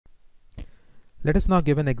Let us now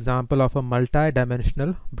give an example of a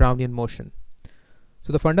multi-dimensional Brownian motion.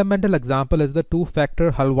 So the fundamental example is the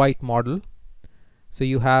two-factor Hull-White model. So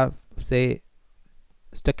you have, say,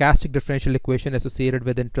 stochastic differential equation associated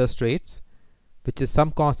with interest rates, which is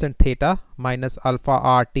some constant theta minus alpha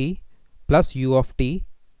rt plus u of t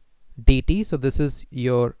dt. So this is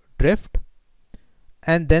your drift,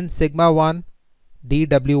 and then sigma 1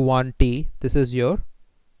 dw1t, this is your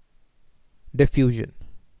diffusion.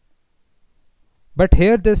 But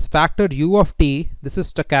here this factor u of t, this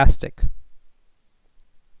is stochastic.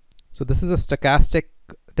 So this is a stochastic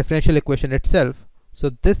differential equation itself. So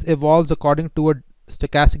this evolves according to a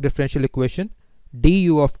stochastic differential equation.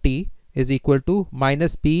 du of t is equal to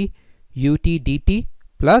minus b ut dt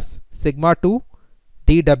plus sigma 2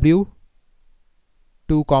 dw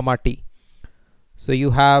 2 comma t. So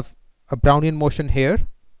you have a Brownian motion here,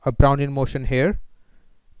 a Brownian motion here.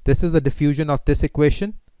 This is the diffusion of this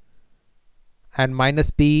equation, and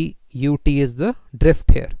minus b ut is the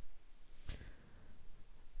drift here.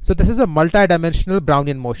 So this is a multi-dimensional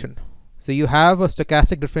Brownian motion. So you have a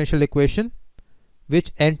stochastic differential equation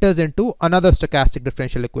which enters into another stochastic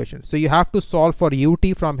differential equation. So you have to solve for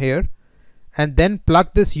ut from here and then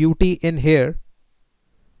plug this ut in here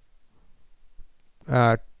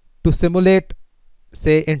to simulate,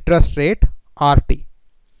 say, interest rate rt.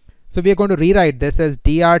 So we are going to rewrite this as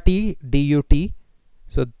drt dut.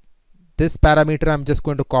 So this parameter I'm just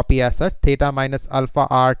going to copy as such, theta minus alpha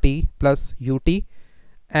rt plus ut,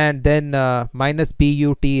 and then minus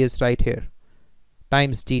but is right here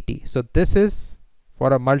times dt. So this is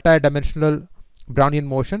for a multi-dimensional Brownian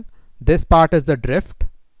motion. This part is the drift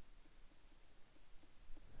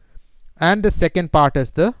and the second part is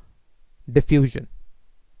the diffusion.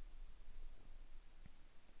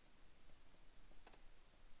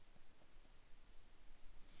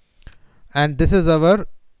 And this is our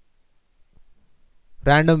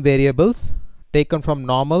random variables taken from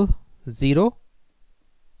normal, 0,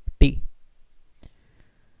 t.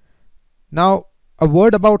 Now a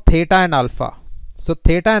word about theta and alpha. So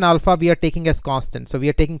theta and alpha we are taking as constants. So we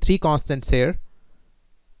are taking three constants here: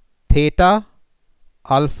 theta,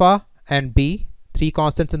 alpha and b, three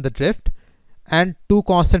constants in the drift, and two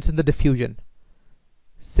constants in the diffusion,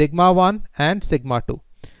 sigma 1 and sigma 2.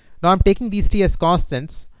 Now I'm taking these three as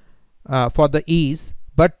constants for the ease,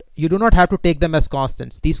 but you do not have to take them as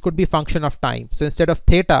constants. These could be function of time. So instead of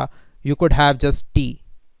theta you could have just t,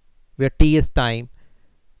 where t is time,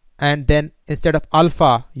 and then instead of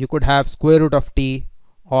alpha you could have square root of t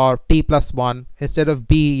or t plus 1. Instead of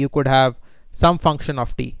b you could have some function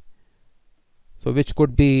of t, so which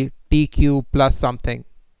could be t cube plus something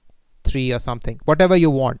 3 or something, whatever you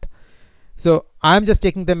want. So I'm just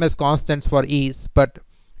taking them as constants for ease, but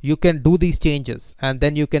you can do these changes and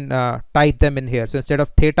then you can type them in here. So instead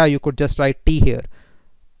of theta you could just write t here.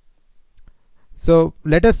 So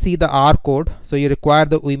let us see the R code. So you require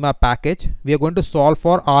the UIMA package. We are going to solve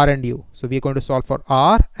for R and U. So we are going to solve for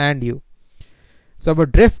R and U. So our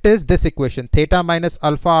drift is this equation, theta minus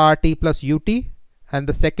alpha RT plus UT, and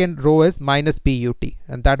the second row is minus BUT,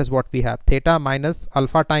 and that is what we have, theta minus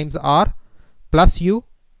alpha times R plus U,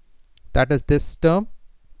 that is this term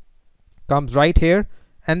comes right here,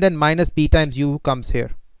 and then minus B times U comes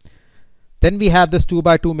here. Then we have this 2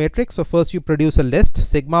 by 2 matrix. So first you produce a list,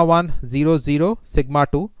 sigma 1 0 0 sigma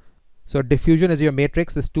 2. So diffusion is your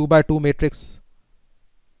matrix. This 2 by 2 matrix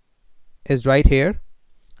is right here,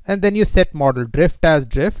 and then you set model drift as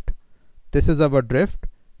drift. This is our drift,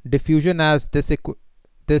 diffusion as this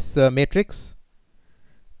matrix,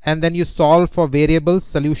 and then you solve for variables.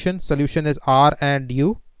 Solution is R and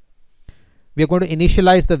U. We are going to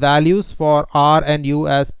initialize the values for R and U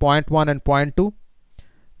as 0.1 and 0.2.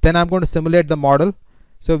 Then I'm going to simulate the model.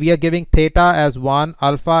 So we are giving theta as 1,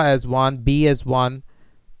 alpha as 1, b as 1,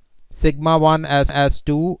 sigma 1 as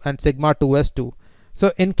 2, and sigma 2 as 2.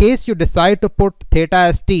 So in case you decide to put theta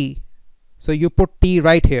as t, so you put t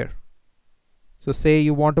right here. So say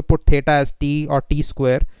you want to put theta as t or t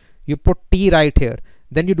square, you put t right here.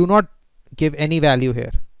 Then you do not give any value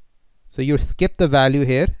here. So you skip the value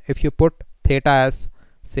here if you put theta as,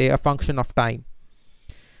 say, a function of time.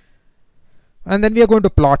 And then we are going to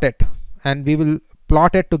plot it, and we will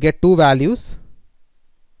plot it to get two values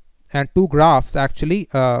and two graphs actually,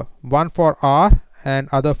 one for R and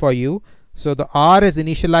other for U. So the R is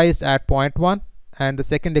initialized at 0.1 and the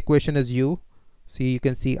second equation is U. See, you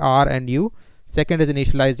can see R and U. Second is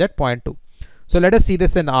initialized at 0.2. So let us see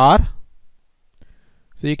this in R.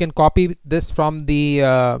 So you can copy this from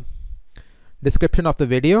the description of the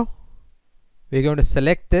video. We're going to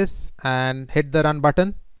select this and hit the run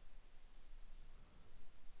button.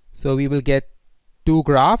 So we will get two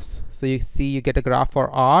graphs. So you see you get a graph for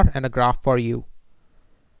R and a graph for U,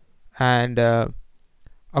 and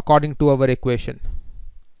according to our equation.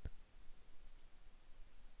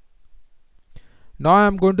 Now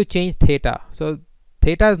I'm going to change theta. So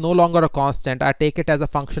theta is no longer a constant. I take it as a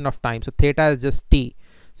function of time. So theta is just t.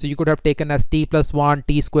 So you could have taken as t plus 1,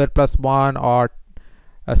 t squared plus 1, or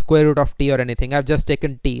a square root of t or anything. I've just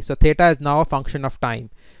taken t. So theta is now a function of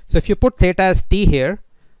time. So if you put theta as t here,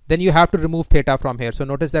 then you have to remove theta from here. So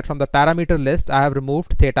notice that from the parameter list, I have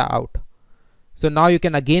removed theta out. So now you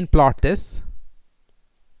can again plot this.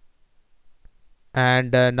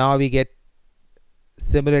 And now we get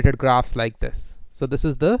simulated graphs like this. So this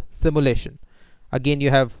is the simulation. Again, you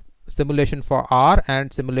have simulation for R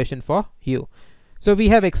and simulation for U. So we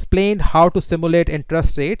have explained how to simulate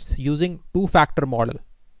interest rates using two-factor model.